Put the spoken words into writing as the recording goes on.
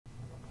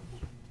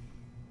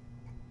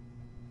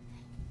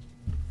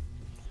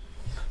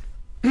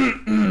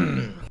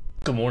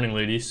Good morning,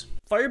 ladies.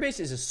 Firebase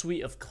is a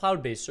suite of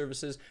cloud-based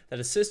services that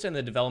assist in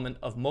the development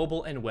of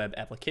mobile and web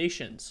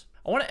applications.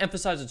 I want to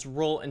emphasize its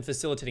role in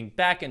facilitating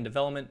back-end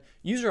development,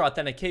 user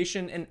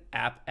authentication, and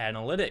app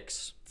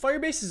analytics.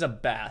 Firebase is a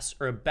BaaS,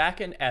 or a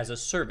backend as a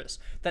service,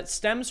 that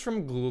stems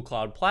from Google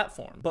Cloud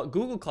Platform. But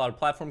Google Cloud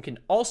Platform can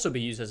also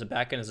be used as a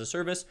backend as a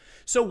service,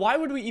 so why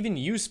would we even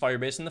use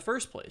Firebase in the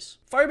first place?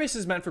 Firebase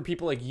is meant for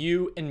people like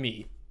you and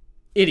me.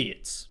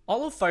 Idiots.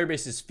 All of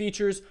Firebase's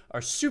features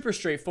are super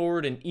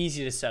straightforward and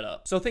easy to set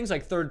up. So things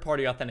like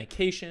third-party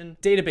authentication,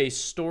 database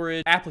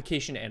storage,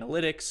 application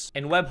analytics,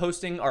 and web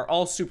hosting are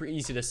all super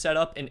easy to set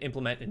up and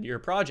implement into your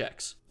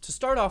projects. To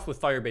start off with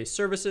Firebase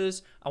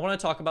services, I want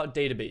to talk about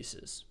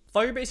databases.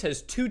 Firebase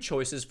has two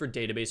choices for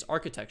database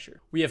architecture.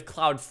 We have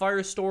Cloud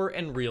Firestore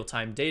and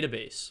Real-Time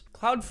Database.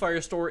 Cloud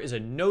Firestore is a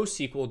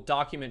NoSQL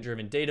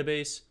document-driven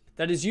database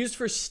that is used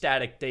for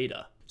static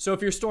data. So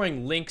if you're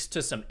storing links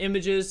to some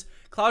images,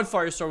 Cloud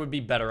Firestore would be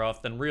better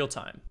off than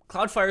Real-Time.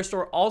 Cloud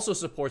Firestore also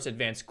supports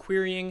advanced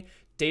querying,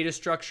 data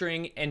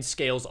structuring, and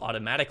scales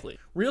automatically.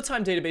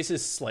 Real-Time Database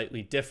is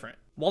slightly different.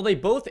 While they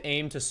both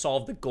aim to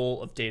solve the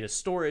goal of data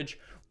storage,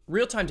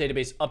 Real-Time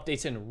Database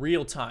updates in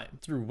real time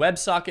through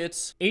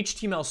WebSockets,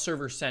 HTML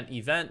server sent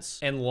events,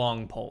 and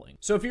long polling.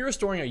 So if you're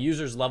restoring a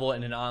user's level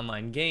in an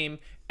online game,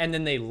 and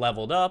then they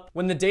leveled up,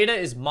 when the data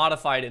is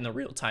modified in the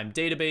real-time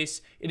database,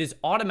 it is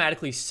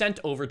automatically sent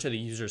over to the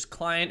user's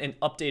client and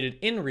updated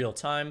in real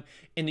time,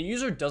 and the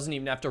user doesn't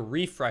even have to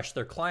refresh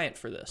their client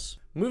for this.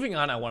 Moving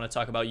on, I want to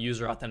talk about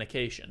user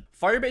authentication.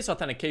 Firebase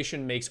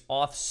authentication makes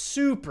auth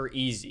super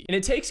easy, and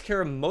it takes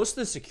care of most of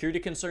the security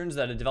concerns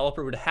that a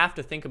developer would have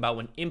to think about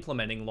when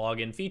implementing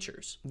login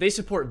features. They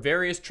support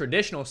various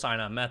traditional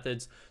sign-on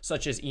methods,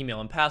 such as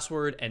email and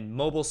password and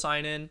mobile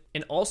sign-in,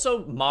 and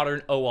also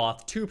modern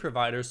OAuth 2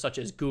 providers such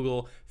as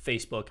Google,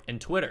 Facebook, and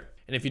Twitter.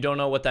 And if you don't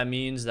know what that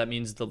means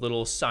the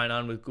little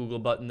sign-on with Google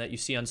button that you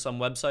see on some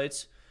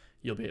websites,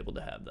 you'll be able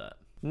to have that.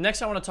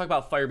 Next, I want to talk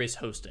about Firebase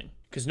hosting,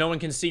 because no one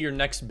can see your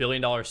next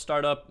billion-dollar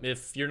startup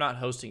if you're not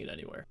hosting it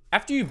anywhere.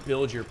 After you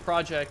build your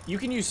project, you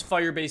can use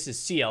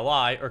Firebase's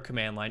CLI, or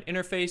command line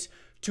interface,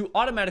 to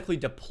automatically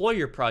deploy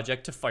your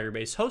project to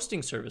Firebase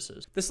hosting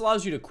services. This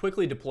allows you to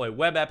quickly deploy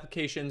web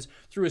applications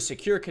through a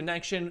secure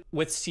connection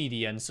with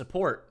CDN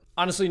support.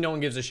 Honestly, no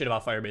one gives a shit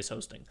about Firebase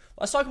hosting.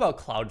 Let's talk about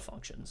Cloud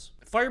Functions.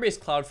 Firebase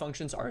Cloud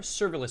Functions are a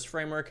serverless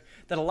framework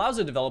that allows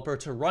a developer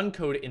to run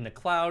code in the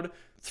cloud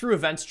through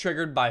events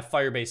triggered by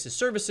Firebase's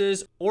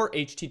services or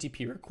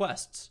HTTP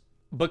requests.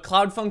 But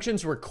Cloud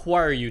Functions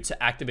require you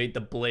to activate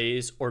the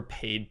Blaze or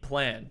paid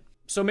plan.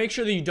 So make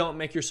sure that you don't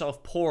make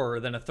yourself poorer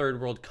than a third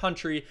world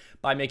country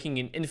by making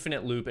an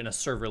infinite loop in a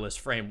serverless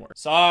framework.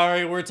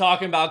 Sorry, we're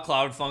talking about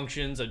Cloud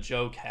Functions. A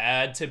joke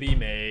had to be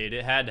made.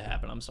 It had to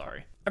happen. I'm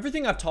sorry.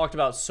 Everything I've talked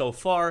about so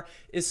far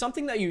is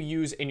something that you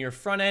use in your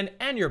front end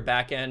and your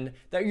back end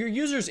that your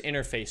users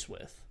interface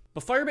with.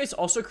 But Firebase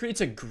also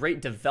creates a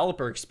great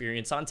developer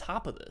experience on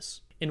top of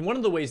this. And one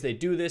of the ways they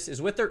do this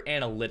is with their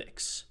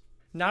analytics.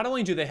 Not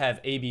only do they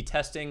have A/B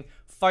testing,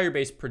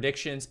 Firebase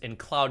predictions, and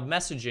cloud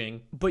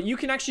messaging, but you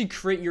can actually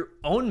create your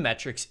own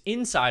metrics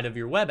inside of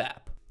your web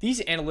app.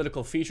 These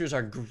analytical features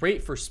are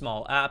great for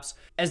small apps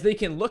as they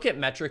can look at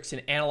metrics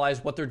and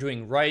analyze what they're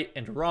doing right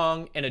and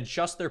wrong and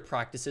adjust their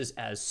practices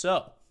as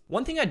so.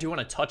 One thing I do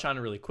want to touch on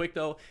really quick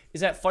though is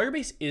that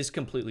Firebase is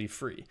completely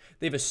free.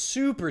 They have a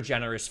super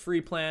generous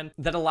free plan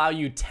that allow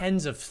you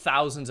tens of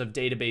thousands of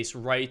database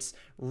writes,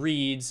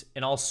 reads,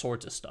 and all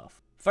sorts of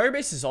stuff.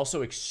 Firebase is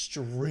also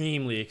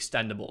extremely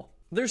extendable.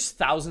 There's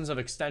thousands of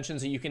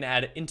extensions that you can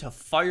add into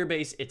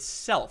Firebase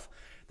itself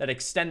that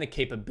extend the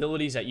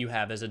capabilities that you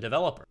have as a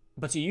developer.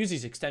 But to use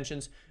these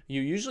extensions,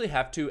 you usually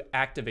have to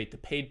activate the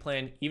paid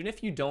plan even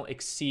if you don't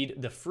exceed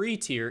the free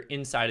tier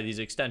inside of these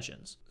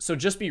extensions. So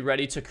just be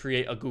ready to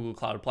create a Google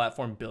Cloud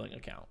Platform billing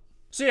account.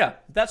 So yeah,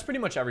 that's pretty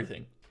much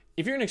everything.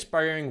 If you're an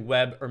aspiring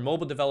web or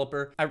mobile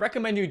developer, I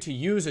recommend you to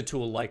use a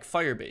tool like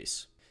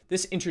Firebase.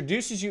 This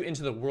introduces you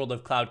into the world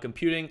of cloud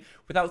computing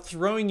without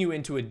throwing you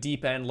into a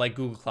deep end like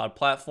Google Cloud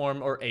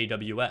Platform or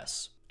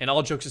AWS. And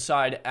all jokes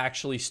aside,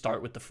 actually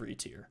start with the free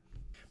tier.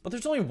 But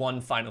there's only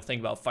one final thing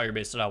about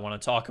Firebase that I want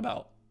to talk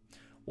about.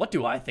 What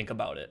do I think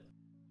about it?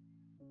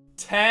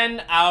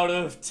 10 out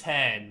of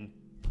 10.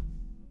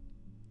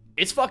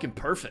 It's fucking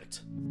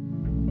perfect.